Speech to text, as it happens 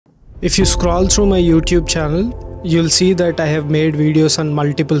If you scroll through my YouTube channel, you'll see that I have made videos on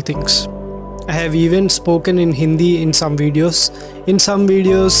multiple things. I have even spoken in Hindi in some videos. In some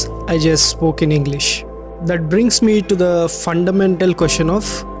videos, I just spoke in English. That brings me to the fundamental question of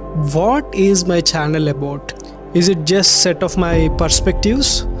what is my channel about? Is it just set of my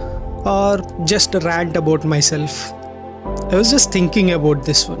perspectives or just a rant about myself? I was just thinking about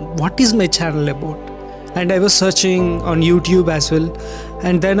this one. What is my channel about? And I was searching on YouTube as well,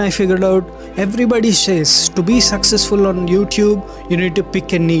 and then I figured out everybody says to be successful on YouTube you need to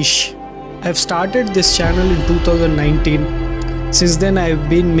pick a niche. I've started this channel in 2019. Since then I've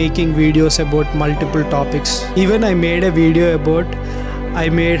been making videos about multiple topics. Even I made a video about I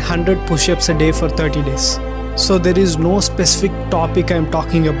made 100 push-ups a day for 30 days. So there is no specific topic I'm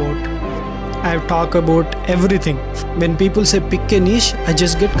talking about. I've talked about everything. When people say pick a niche, I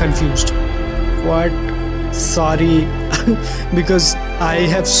just get confused. What? Sorry, because I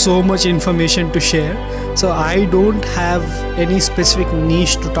have so much information to share, so I don't have any specific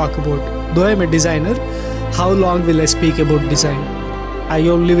niche to talk about. Though I'm a designer, how long will I speak about design? I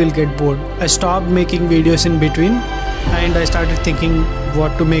only will get bored. I stopped making videos in between and I started thinking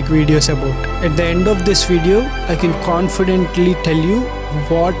what to make videos about. At the end of this video, I can confidently tell you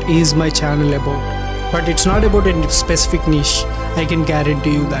what is my channel about. But it's not about a specific niche, I can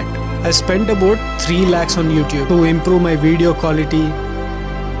guarantee you that. I spent about 3 lakhs on YouTube to improve my video quality,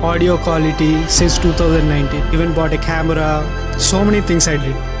 audio quality since 2019. Even bought a camera, so many things I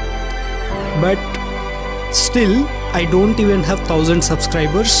did. But still, I don't even have 1000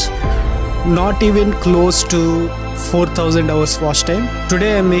 subscribers, not even close to 4000 hours watch time.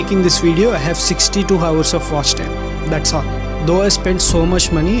 Today I'm making this video, I have 62 hours of watch time. That's all. Though I spent so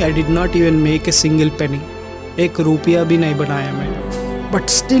much money, I did not even make a single penny. एक रुपया भी नहीं बनाया मैं. But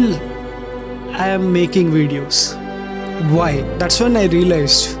still, I am making videos. Why? That's when I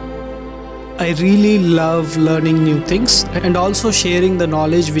realized I really love learning new things and also sharing the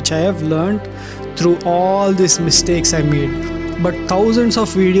knowledge which I have learned through all these mistakes I made. But thousands of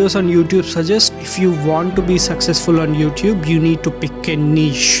videos on YouTube suggest if you want to be successful on YouTube, you need to pick a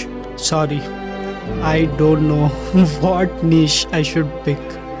niche. Sorry, I don't know what niche I should pick.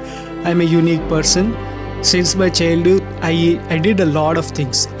 I'm a unique person. Since my childhood, I did a lot of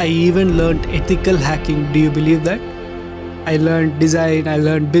things. I even learned ethical hacking. Do you believe that? I learned design, I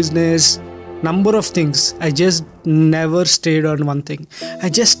learned business, number of things. I just never stayed on one thing. I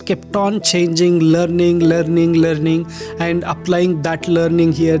just kept on changing, learning and applying that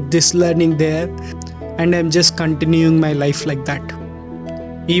learning here, this learning there. And I'm just continuing my life like that.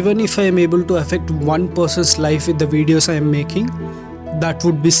 Even if I am able to affect one person's life with the videos I am making, that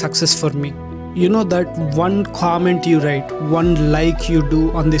would be success for me. You know that one comment you write, one like you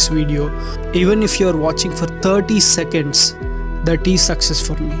do on this video, even if you're watching for 30 seconds, that is success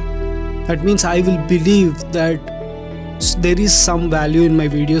for me. That means I will believe that there is some value in my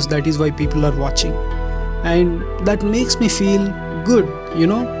videos, that is why people are watching. And that makes me feel good, you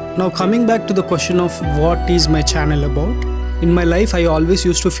know. Now coming back to the question of what is my channel about. In my life, I always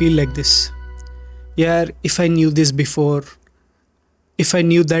used to feel like this. Yeah, if I knew this before, if I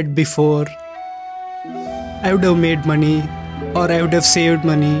knew that before, I would have made money, or I would have saved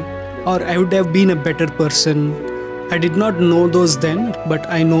money, or I would have been a better person. I did not know those then, but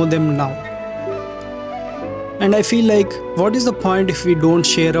I know them now. And I feel like, what is the point if we don't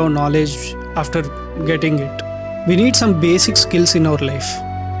share our knowledge after getting it? We need some basic skills in our life,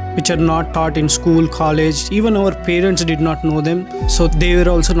 which are not taught in school, college. Even our parents did not know them, so they were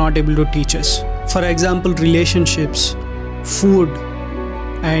also not able to teach us. For example, relationships, food,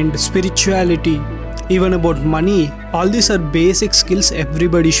 and spirituality. Even about money, all these are basic skills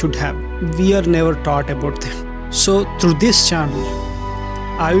everybody should have. We are never taught about them. So through this channel,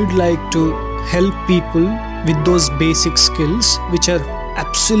 I would like to help people with those basic skills which are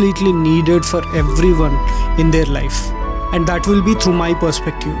absolutely needed for everyone in their life. And that will be through my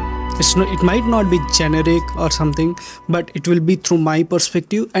perspective. It might not be generic or something, but it will be through my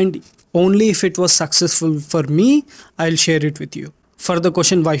perspective, and only if it was successful for me, I'll share it with you. For the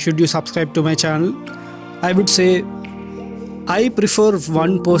question, why should you subscribe to my channel? I would say I prefer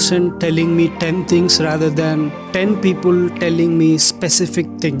one person telling me 10 things rather than 10 people telling me specific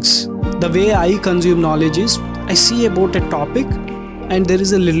things. The way I consume knowledge is, I see about a topic and there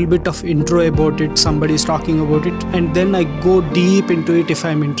is a little bit of intro about it, somebody is talking about it, and then I go deep into it if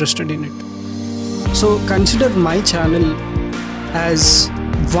I'm interested in it. So consider my channel as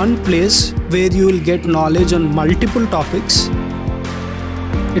one place where you will get knowledge on multiple topics.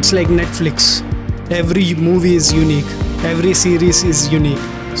 It's like Netflix. Every movie is unique. Every series is unique.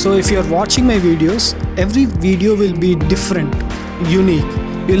 So if you're watching my videos, every video will be different, unique.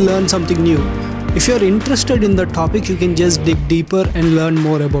 you'll learn something new. If you're interested in the topic, you can just dig deeper and learn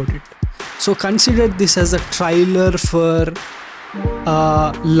more about it. So consider this as a trailer for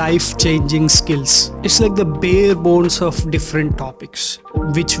life-changing skills. It's like the bare bones of different topics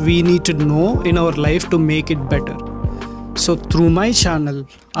which we need to know in our life to make it better. So through my channel,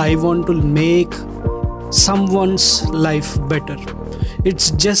 I want to make someone's life better.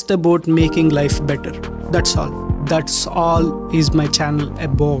 It's just about making life better. That's all is my channel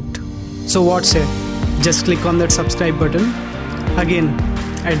about. So what's here? Just click on that subscribe button. Again,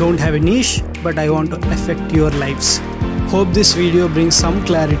 I don't have a niche, but I want to affect your lives. Hope this video brings some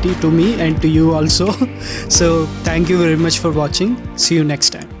clarity to me and to you also. So thank you very much for watching. See you next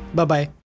time. Bye bye.